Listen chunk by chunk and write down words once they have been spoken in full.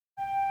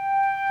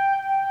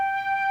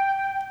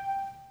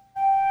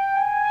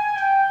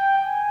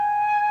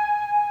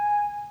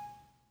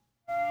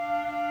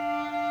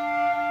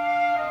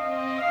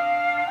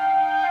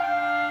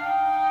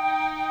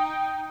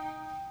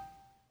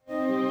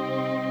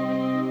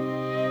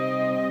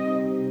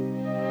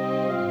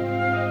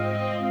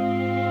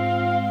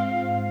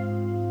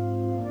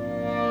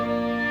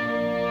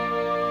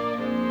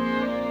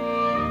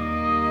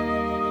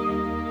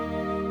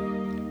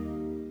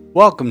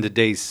Welcome to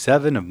day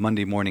 7 of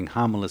Monday Morning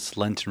Homilist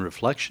Lenten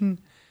Reflection.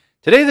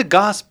 Today the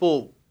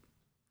gospel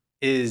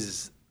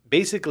is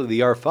basically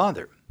the Our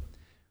Father.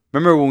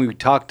 Remember when we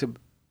talked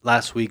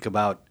last week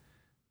about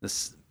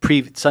this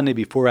Sunday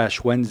before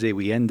Ash Wednesday,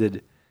 we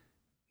ended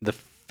the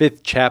 5th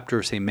chapter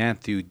of St.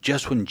 Matthew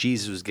just when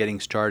Jesus was getting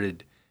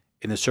started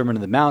in the Sermon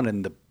on the Mount,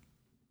 and the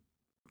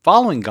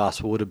following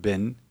gospel would have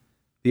been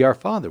the Our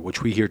Father,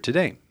 which we hear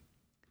today.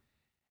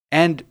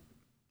 And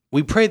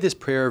we pray this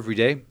prayer every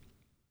day.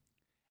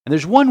 And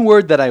there's one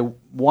word that I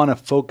want to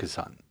focus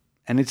on,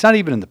 and it's not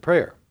even in the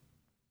prayer.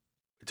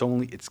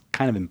 It's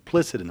kind of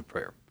implicit in the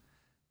prayer.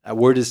 That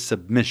word is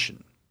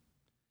submission.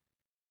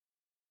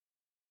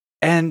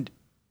 And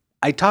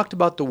I talked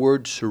about the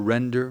word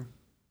surrender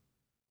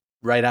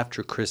right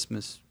after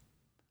Christmas.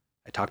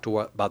 I talked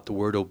about the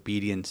word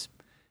obedience.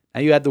 Now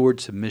you add the word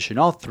submission.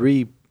 All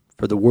three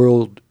for the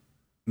world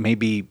may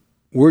be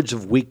words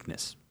of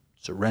weakness: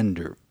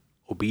 surrender,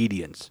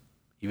 obedience,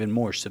 even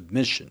more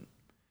submission.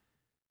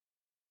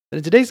 But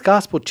in today's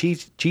gospel,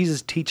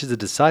 Jesus teaches the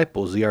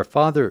disciples, the Our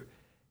Father,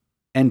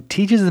 and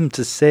teaches them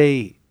to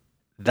say,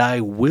 "Thy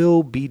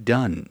will be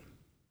done."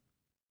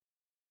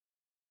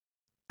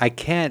 I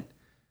can't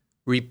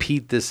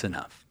repeat this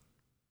enough.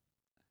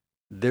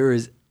 There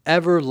is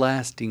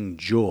everlasting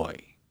joy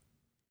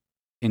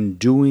in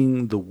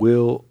doing the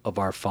will of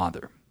our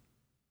Father.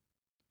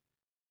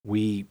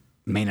 We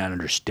may not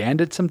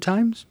understand it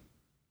sometimes,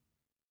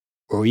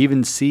 or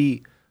even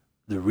see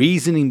the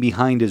reasoning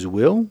behind His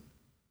will,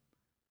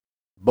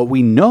 but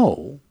we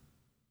know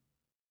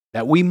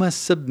that we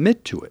must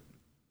submit to it.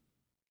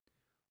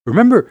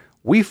 Remember,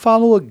 we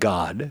follow a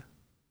God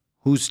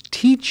whose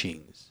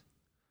teachings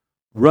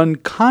run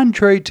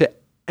contrary to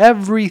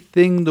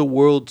everything the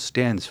world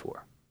stands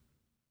for.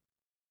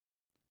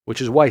 Which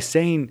is why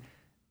saying,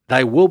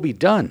 "Thy will be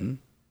done,"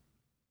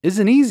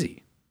 isn't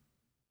easy.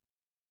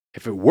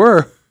 If it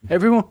were,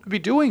 everyone would be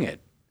doing it.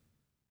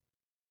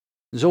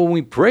 And so when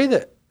we pray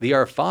the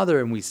Our Father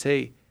and we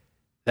say,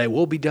 "Thy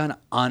will be done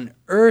on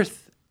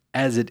earth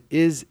as it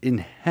is in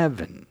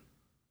heaven,"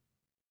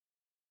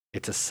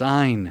 it's a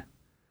sign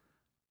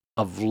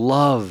of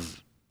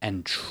love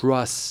and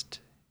trust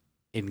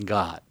in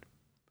God.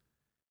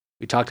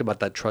 We talked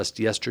about that trust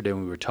yesterday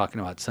when we were talking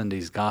about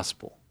Sunday's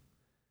gospel,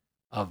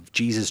 of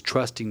Jesus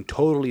trusting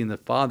totally in the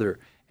Father,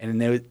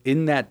 and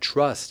in that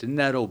trust, in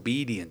that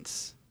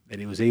obedience, that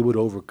He was able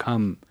to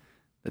overcome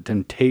the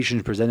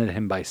temptations presented to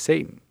Him by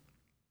Satan.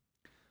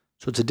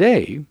 So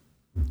today,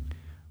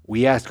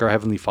 we ask our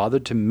Heavenly Father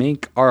to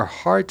make our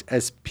heart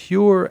as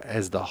pure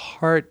as the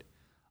heart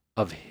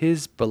of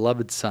His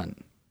beloved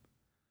Son,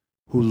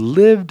 who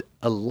lived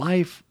a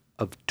life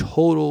of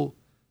total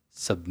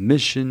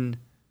submission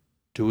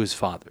to His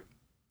Father.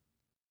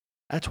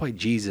 That's why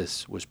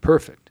Jesus was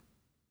perfect.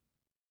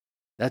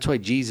 That's why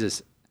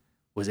Jesus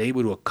was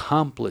able to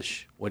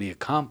accomplish what He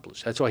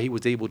accomplished. That's why He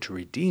was able to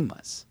redeem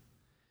us.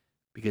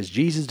 Because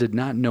Jesus did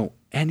not know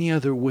any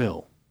other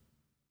will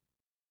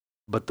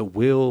but the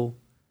will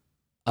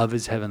of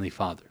His Heavenly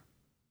Father.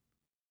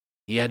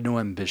 He had no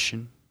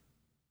ambition.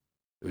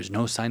 There was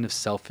no sign of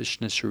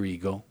selfishness or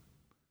ego.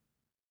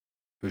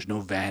 There was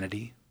no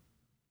vanity.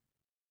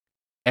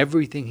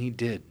 Everything He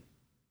did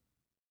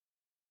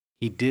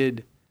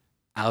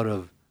out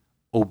of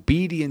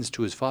obedience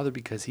to His Father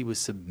because He was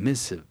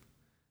submissive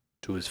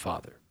to His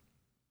Father.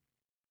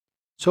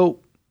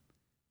 So,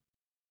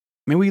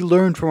 may we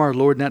learn from our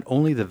Lord not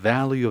only the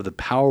value of the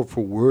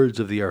powerful words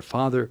of the Our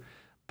Father,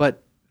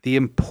 but the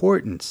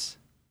importance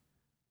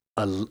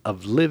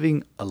of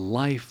living a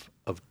life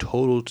of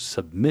total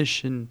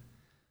submission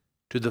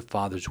to the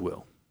Father's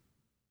will.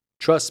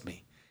 Trust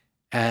me,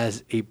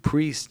 as a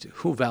priest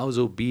who vows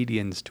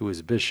obedience to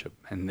his bishop,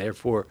 and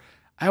therefore,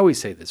 I always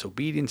say this,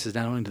 obedience is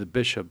not only to the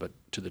bishop, but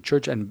to the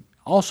church, and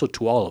also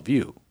to all of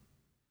you.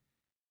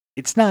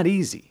 It's not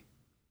easy,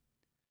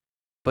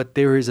 but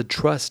there is a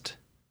trust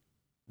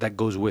that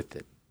goes with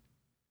it.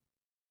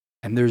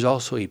 And there's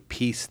also a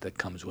peace that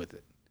comes with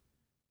it.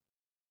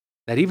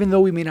 That even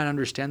though we may not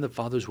understand the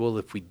Father's will,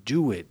 if we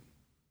do it,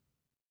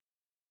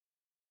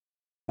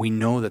 we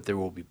know that there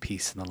will be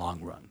peace in the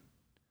long run.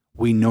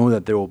 We know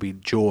that there will be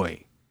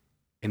joy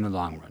in the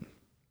long run.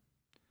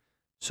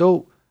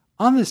 So,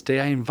 on this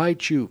day, I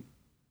invite you,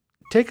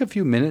 take a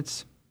few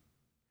minutes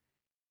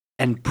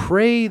and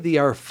pray the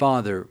Our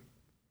Father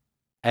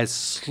as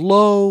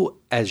slow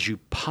as you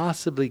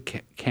possibly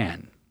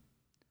can.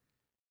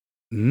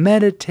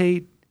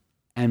 Meditate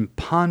and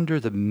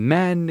ponder the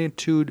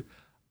magnitude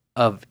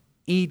of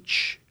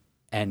each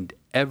and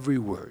every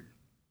word.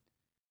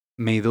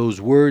 May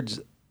those words,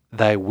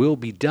 "Thy will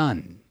be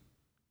done,"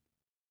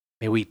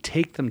 may we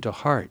take them to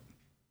heart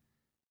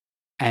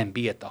and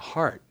be at the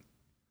heart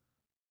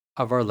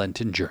of our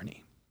Lenten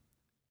journey.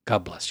 God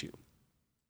bless you.